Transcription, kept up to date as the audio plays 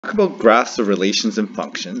Talk about graphs of relations and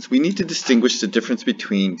functions, we need to distinguish the difference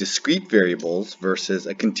between discrete variables versus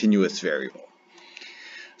a continuous variable.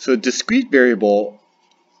 So a discrete variable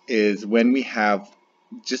is when we have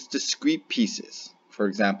just discrete pieces. For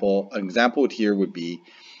example, an example here would be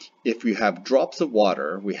if we have drops of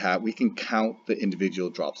water, we can count the individual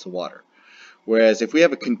drops of water. Whereas if we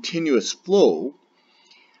have a continuous flow,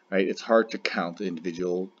 right, it's hard to count the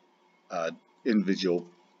individual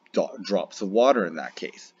drops of water in that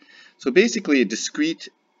case. So basically a discrete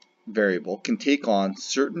variable can take on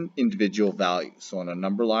certain individual values. So on a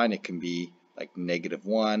number line it can be like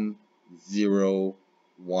 -1, 0,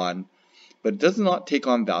 1, but it does not take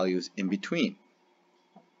on values in between.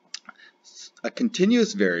 A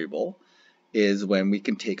continuous variable is when we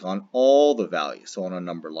can take on all the values. So on a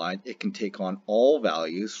number line it can take on all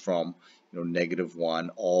values from -1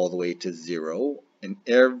 all the way to 0 and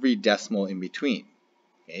every decimal in between.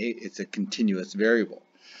 Okay, it's a continuous variable.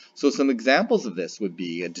 So some examples of this would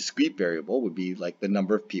be a discrete variable would be like the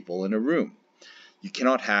number of people in a room. You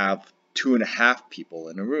cannot have 2.5 people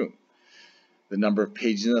in a room. The number of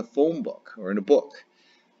pages in a phone book or in a book.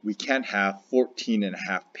 We can't have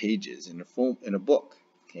 14.5 pages in a book.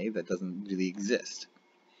 Okay, that doesn't really exist.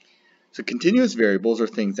 So continuous variables are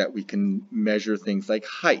things that we can measure things like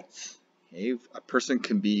heights. Okay, a person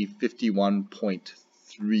can be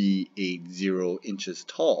 51.380 inches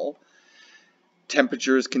tall.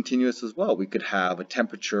 Temperature is continuous as well. We could have a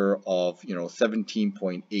temperature of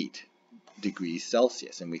 17.8 degrees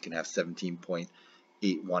Celsius and we can have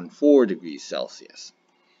 17.814 degrees Celsius.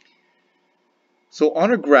 So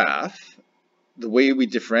on a graph, the way we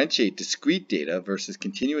differentiate discrete data versus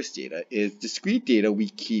continuous data is discrete data we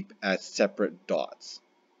keep as separate dots.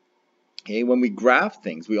 Okay, when we graph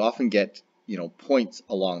things, we often get points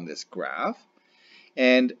along this graph,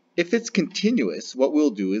 and if it's continuous, what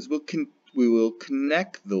we'll do is we will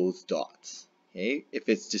connect those dots. Okay? If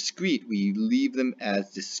it's discrete, we leave them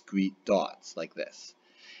as discrete dots like this.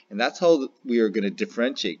 And that's how we are going to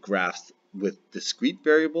differentiate graphs with discrete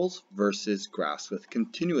variables versus graphs with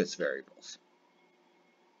continuous variables.